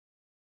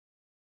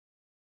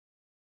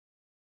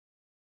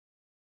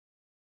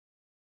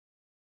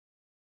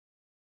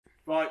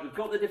Right, we've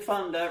got the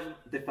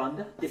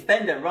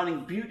Defender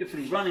running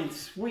beautifully, running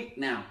sweet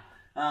now.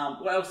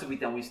 What else have we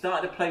done? We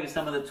started to play with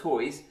some of the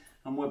toys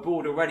and we're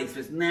bored already, so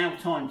it's now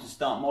time to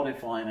start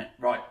modifying it.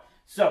 Right,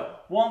 so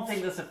one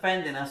thing that's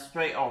offending us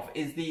straight off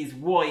is these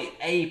white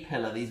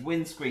A-pillar, these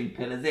windscreen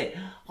pillars here.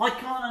 I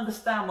can't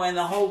understand why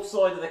the whole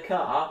side of the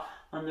car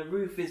and the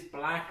roof is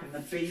black and the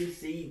B,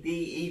 C, D,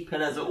 E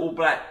pillars are all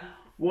black,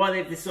 why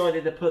they've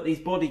decided to put these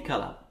body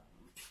colour.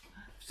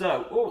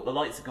 So, oh, the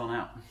lights have gone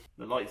out.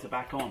 The lights are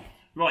back on.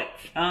 Right,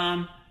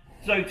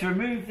 so to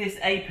remove this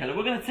A-pillar,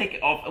 we're going to take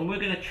it off and we're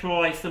going to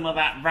try some of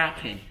that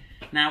wrapping.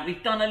 Now,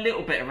 we've done a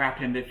little bit of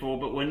wrapping before,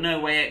 but we're no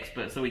way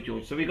experts, are we,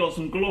 George? So we've got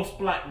some gloss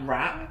black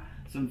wrap,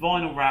 some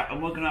vinyl wrap,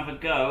 and we're going to have a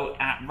go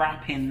at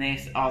wrapping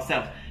this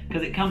ourselves.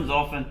 Because it comes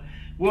off and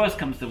worst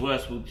comes to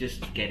worst, we'll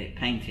just get it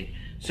painted.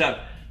 So,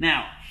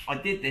 now, I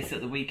did this at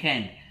the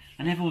weekend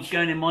and everyone's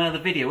going in my other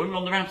video. When we're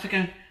on the ramps, they're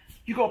going,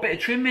 you got a bit of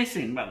trim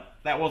missing. Well,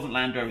 that wasn't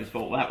Land Rover's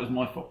fault, that was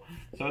my fault.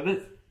 So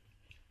this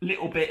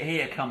little bit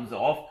here comes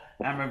off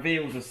and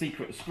reveals a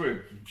secret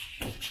screw.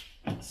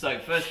 So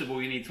first of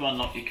all, you need to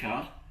unlock your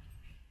car.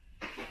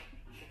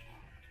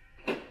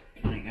 There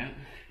you go.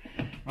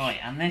 Right,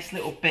 and this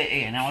little bit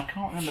here, now I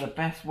can't remember the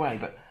best way,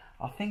 but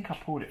I think I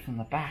pulled it from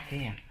the back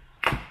here.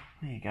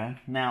 There you go.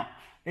 Now,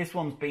 this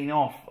one's been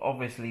off,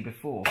 obviously,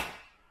 before.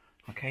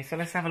 Okay, so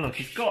let's have a look.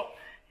 It's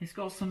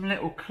got some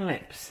little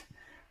clips.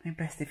 Maybe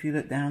best if you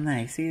look down there.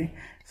 You see,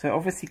 so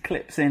obviously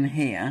clips in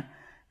here.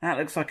 That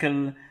looks like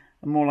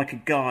more like a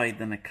guide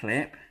than a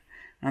clip.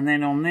 And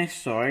then on this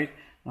side,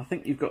 I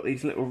think you've got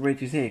these little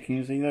ridges here. Can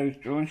you see those,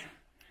 George?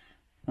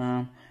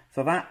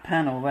 So that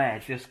panel there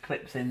just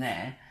clips in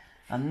there,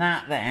 and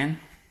that then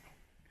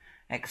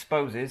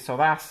exposes. So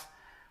that's,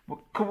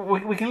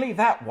 we can leave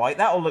that white.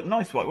 That'll look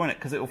nice white, won't it?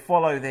 Because it'll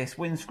follow this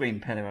windscreen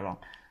pillar along.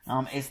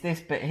 It's this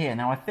bit here.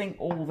 Now I think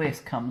all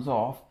this comes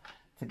off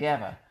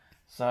together.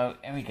 So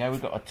here we go.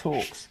 We've got a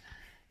Torx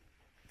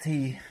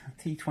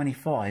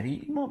T25.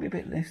 He might be a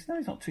bit less. No,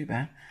 it's not too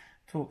bad.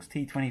 Torx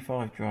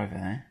T25 driver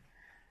there.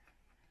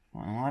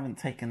 Well, I haven't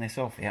taken this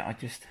off yet. I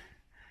just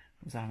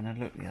was having a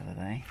look the other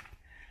day.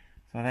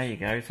 So there you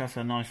go. So that's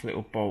a nice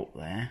little bolt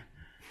there.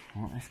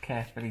 Right, let's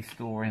carefully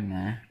store in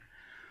there.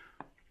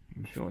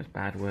 I'm sure it's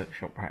bad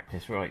workshop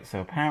practice. Right,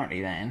 so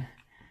apparently then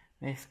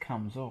this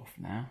comes off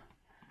now.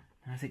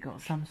 Has it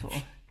got some sort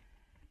of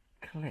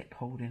clip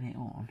holding it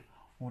on?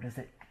 Or does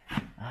it?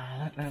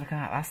 Look at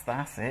that.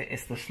 That's it.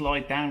 It's the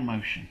slide down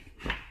motion.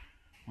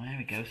 Well, there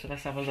we go. So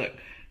let's have a look.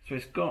 So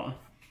it's got,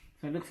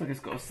 so it looks like it's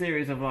got a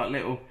series of like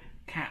little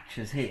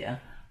catchers here,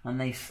 and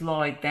they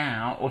slide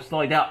down or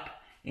slide up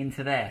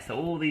into there. So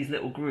all these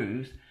little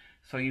grooves.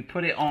 So you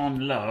put it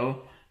on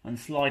low and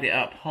slide it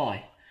up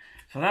high.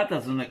 So that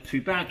doesn't look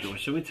too bad,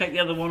 George. So we'll take the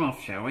other one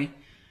off, shall we?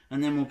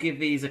 And then we'll give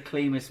these a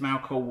clean with some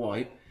alcohol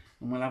wipe,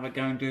 and we'll have a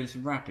go and do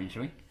some wrapping,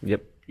 shall we?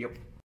 Yep. Yep.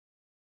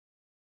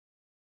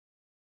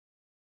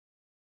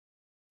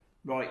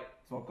 Right,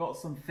 so I've got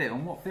some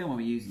film. What film are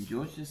we using,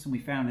 George? Just some we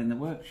found in the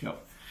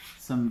workshop.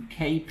 Some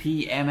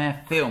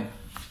KPMF film.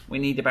 We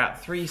need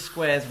about 3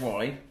 squares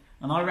wide,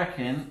 and I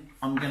reckon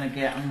I'm gonna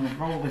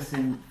roll this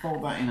in,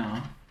 fold that in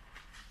half.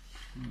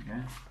 There we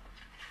go.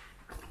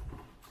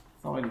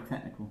 It's highly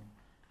technical.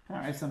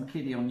 Apparently there's some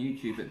kiddie on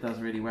YouTube that does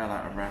really well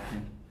out of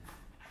wrapping.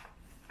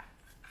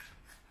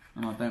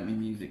 And I don't mean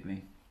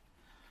musically.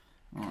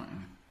 Right.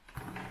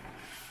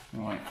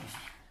 Right.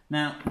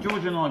 Now,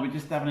 George and I were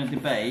just having a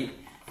debate.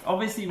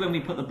 Obviously, when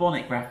we put the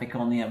bonnet graphic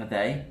on the other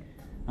day,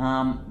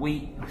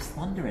 it's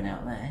thundering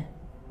out there.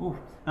 Ooh.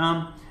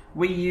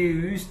 We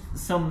used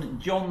some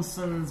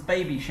Johnson's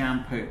baby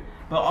shampoo,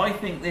 but I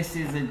think this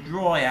is a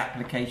dry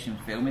application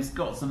film. It's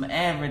got some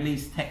air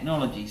release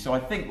technology, so I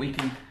think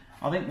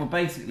we're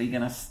basically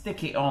going to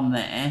stick it on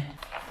there.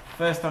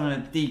 First, I'm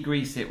going to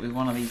degrease it with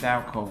one of these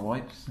alcohol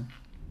wipes.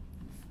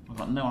 I've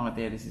got no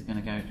idea this is going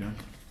to go, John.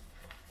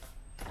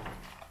 Do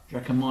you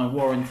reckon my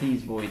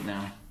warranty's void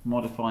now?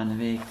 Modifying the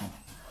vehicle?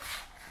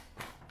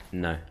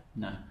 No.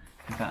 No.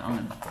 In fact,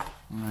 I'm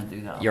going to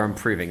do that. You're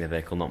improving the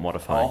vehicle, not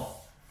modifying.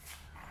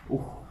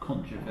 Oh,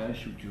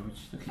 controversial,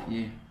 George. Look at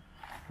you.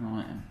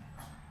 Right.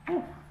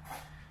 Oh.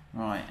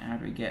 Right, how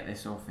do we get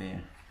this off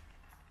here?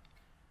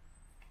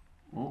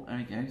 Oh, there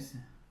he goes.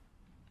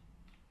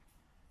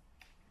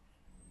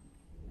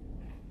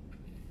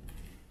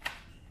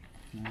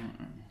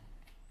 Right.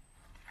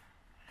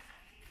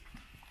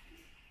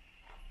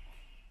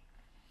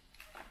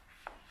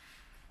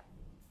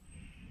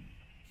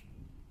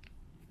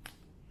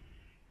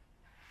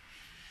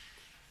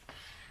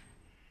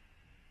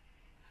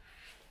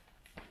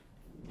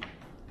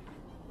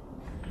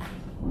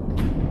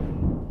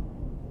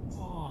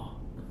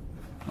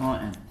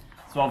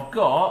 So I've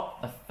got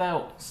a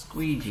felt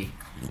squeegee.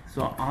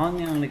 So I'm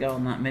going to go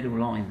on that middle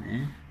line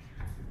there.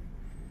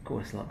 Of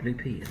course, it's like Blue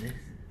Peter, this.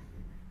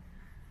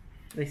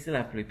 They still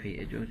have Blue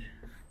Peter, George?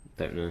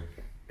 Don't know.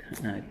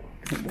 Don't know.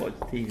 Don't watch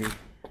TV.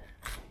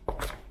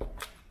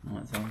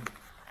 Right, so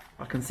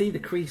I can see the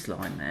crease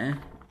line there.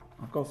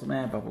 I've got some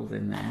air bubbles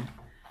in there.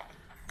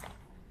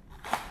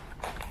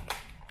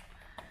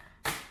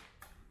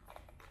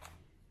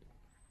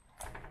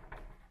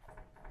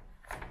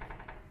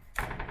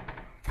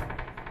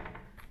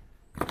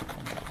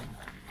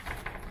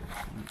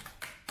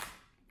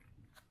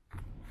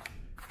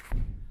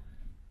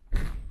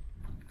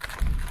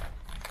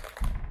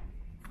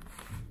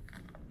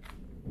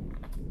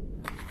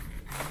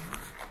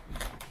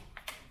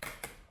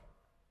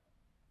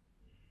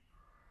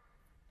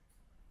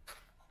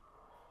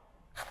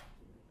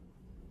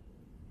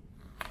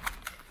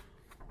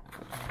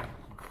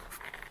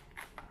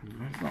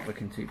 It's not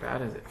looking too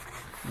bad, is it?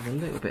 There's a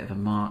little bit of a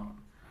mark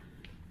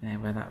there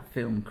where that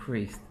film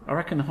creased. I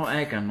reckon the hot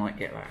air gun might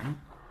get that, huh?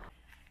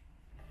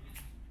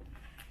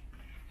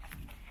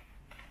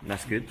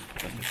 That's good.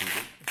 That's looking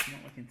good. It's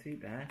not looking too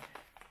bad.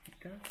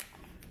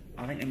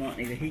 I think they might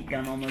need a heat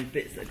gun on those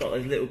bits that got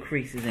those little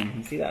creases in.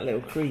 You see that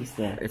little crease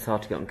there? It's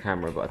hard to get on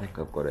camera, but I think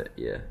I've got it,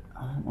 yeah.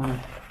 I don't want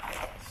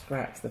to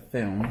scratch the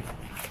film.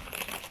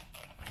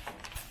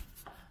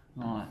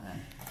 Right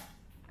then.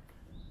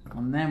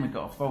 And then we've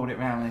got to fold it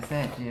round this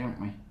edge here,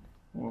 haven't we?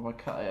 Or have I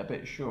cut it a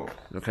bit short?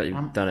 Looks like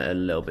you've done it a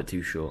little bit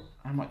too short.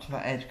 How much of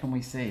that edge can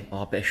we see?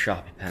 Oh, a bit of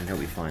Sharpie pen, he'll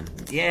be fine.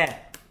 Yeah!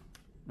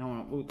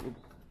 No,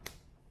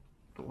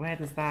 but where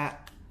does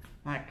that...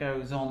 That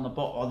goes on the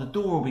bottom. Oh, the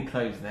door will be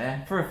closed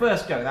there. For a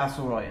first go, that's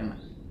alright, isn't it?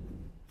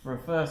 For a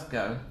first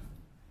go...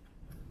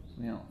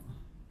 Yeah.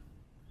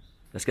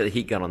 Let's get the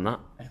heat gun on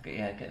that. Let's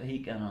get the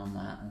heat gun on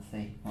that and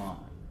see. Right.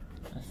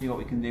 Let's see what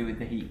we can do with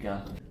the heat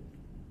gun.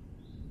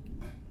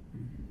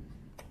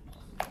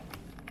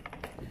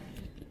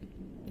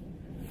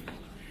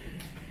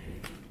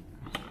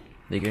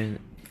 There you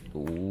go.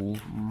 Ooh.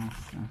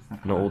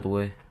 That's Not all the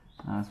way.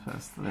 No, let's put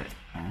a slit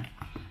there.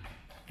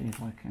 See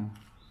if I can...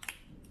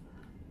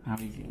 How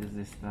easy does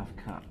this stuff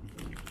cut?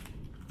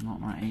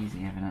 Not that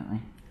easy, evidently.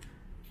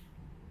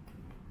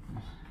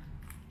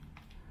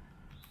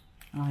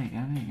 Oh, there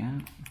you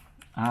go.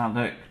 Ah,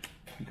 look.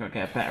 You've got to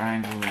get a better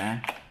angle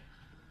there.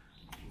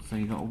 So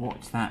you've got to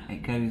watch that.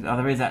 It goes... Oh,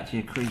 there is actually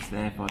a crease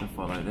there if I'd have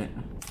followed it.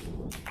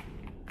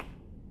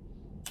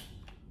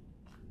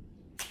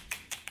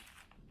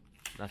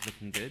 That's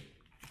looking good.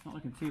 It's not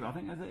looking too... I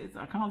think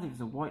I can't think if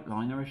it's a white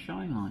line or a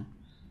shine line.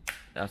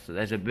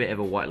 There's a bit of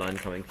a white line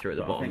coming through at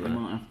the bottom I think there. we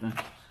might have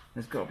to...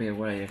 There's got to be a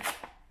way of...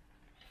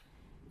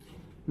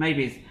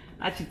 Maybe it's...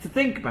 Actually, to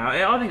think about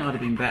it, I think I'd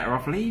have been better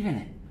off leaving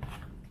it.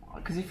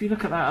 Because if you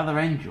look at that other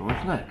end, George,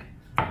 look.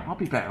 I'd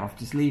be better off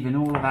just leaving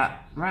all of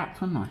that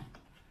wrapped, wouldn't I?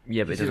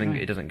 Yeah, but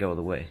it doesn't go all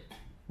the way.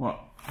 What?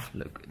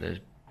 Look, there's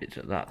bits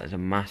of that. There's a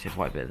massive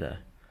white bit there.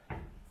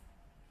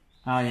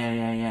 Oh,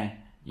 yeah.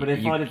 But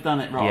if I'd have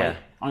done it right, yeah.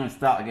 I'm going to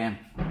start again.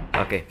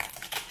 Okay.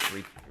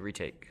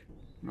 Retake.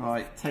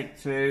 Right, take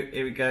two.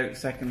 Here we go,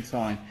 second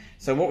time.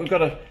 So what we've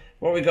got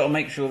to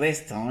make sure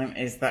this time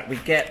is that we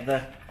get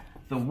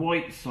the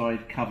white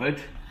side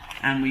covered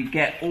and we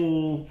get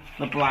all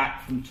the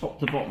black from top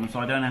to bottom, so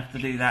I don't have to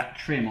do that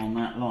trim on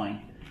that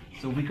line.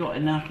 So we got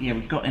enough? Yeah,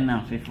 we've got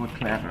enough if we're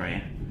clever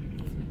here.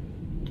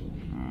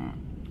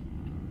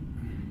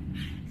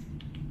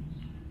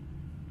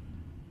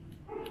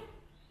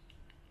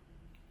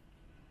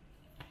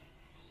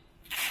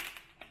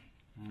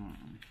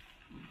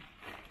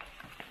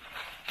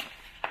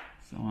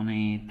 So I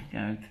need to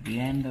go to the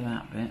end of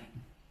that bit.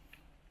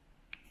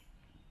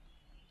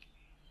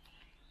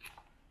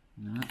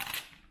 That.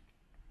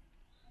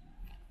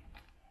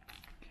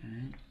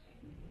 Okay.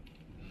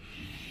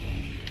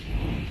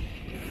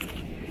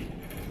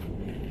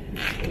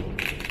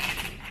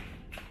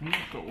 We've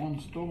got one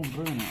storm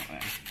brewing out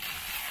there.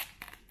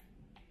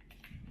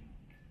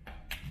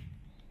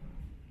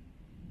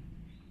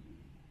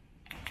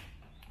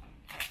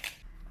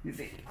 You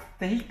see,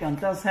 the heat gun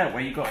does help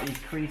where you've got these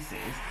creases.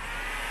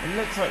 It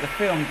looks like the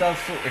film does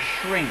sort of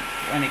shrink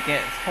when it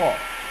gets hot,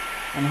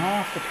 and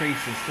half the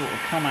creases sort of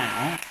come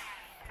out,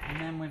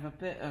 and then with a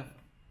bit of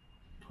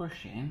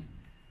pushing,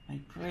 they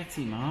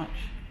pretty much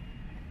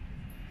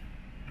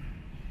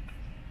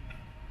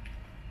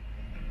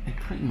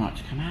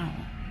come out.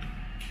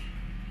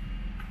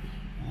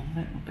 A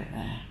little bit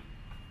there.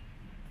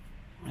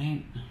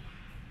 I'm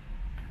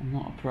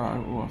not a pro.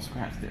 Oh, I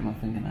scratched it in my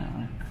fingernail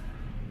there.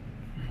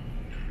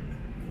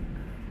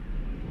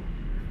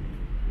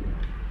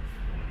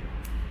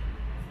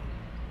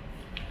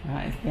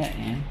 That is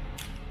getting...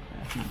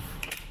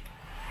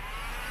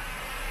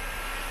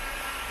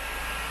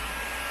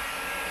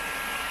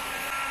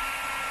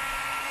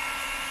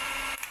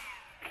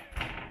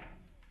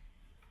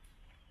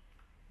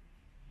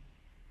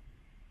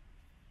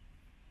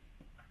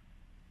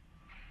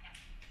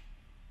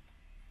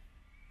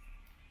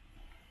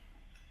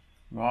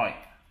 Right,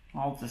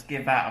 I'll just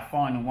give that a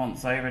final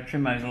once over,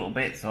 trim those little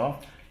bits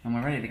off, and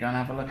we're ready to go and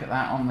have a look at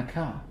that on the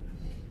car.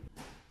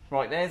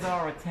 Right, there's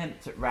our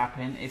attempt at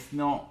wrapping. It's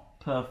not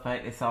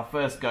perfect, it's our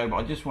first go, but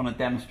I just want to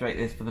demonstrate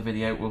this for the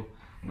video.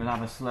 We'll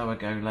have a slower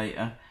go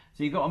later.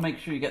 So you've got to make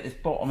sure you get this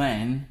bottom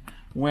end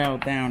well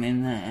down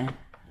in there,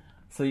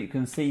 so you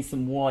can see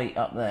some white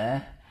up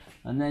there,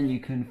 and then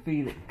you can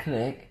feel it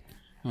click.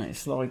 Right,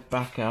 slide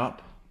back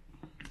up,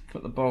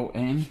 put the bolt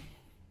in.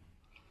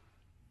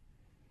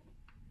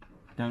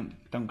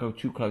 Don't go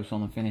too close on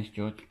the finish,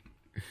 George.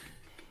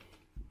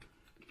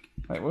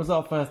 Right, what was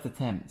our first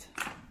attempt?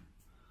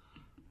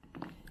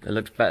 It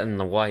looks better than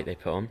the white they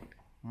put on.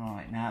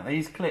 Right, now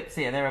these clips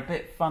here, they're a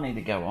bit funny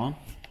to go on.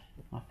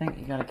 I think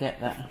you got to get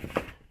the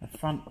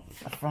front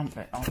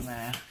bit on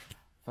there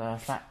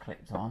first. That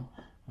clipped on,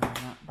 and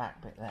then that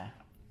back bit there.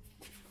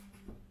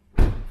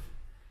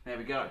 There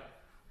we go.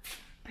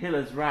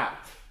 Pillars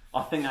wrapped.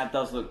 I think that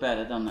does look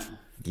better, doesn't it?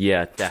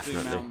 Yeah, Zoom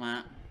definitely. on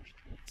that.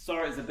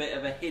 Sorry, it's a bit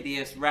of a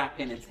hideous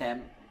wrapping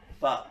attempt,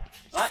 but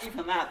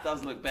even that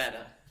does look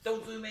better.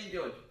 Don't zoom in,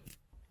 George.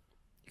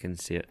 You can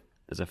see it.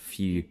 There's a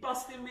few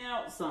Busting me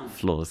out, son.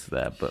 flaws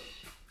there, but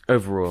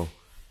overall,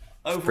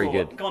 it's pretty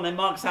good. Go on then,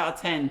 marks out of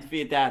 10 for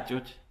your dad,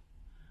 George.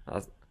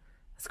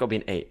 It's got to be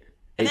an 8.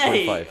 An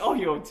 8.5. Oh,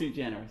 you're too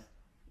generous.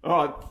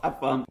 Alright, have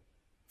fun.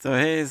 So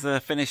here's the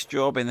finished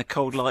job in the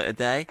cold light of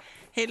day.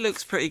 It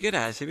looks pretty good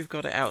actually, we've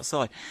got it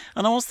outside.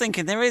 And I was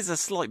thinking there is a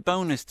slight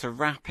bonus to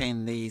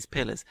wrapping these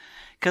pillars.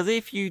 Because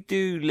if you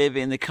do live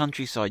in the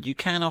countryside, you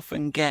can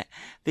often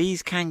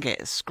these can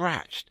get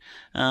scratched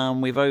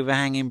with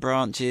overhanging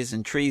branches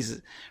and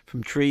trees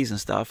and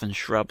stuff and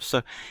shrubs.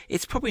 So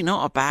it's probably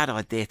not a bad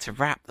idea to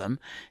wrap them,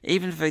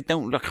 even if they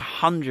don't look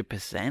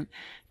 100%,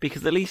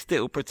 because at least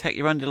it will protect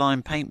your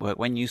underlying paintwork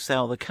when you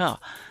sell the car.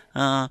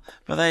 But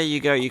there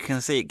you go, you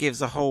can see it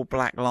gives a whole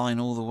black line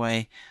all the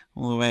way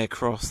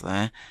across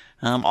there.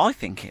 I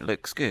think it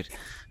looks good,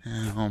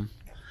 and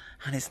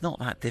it's not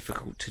that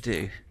difficult to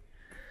do.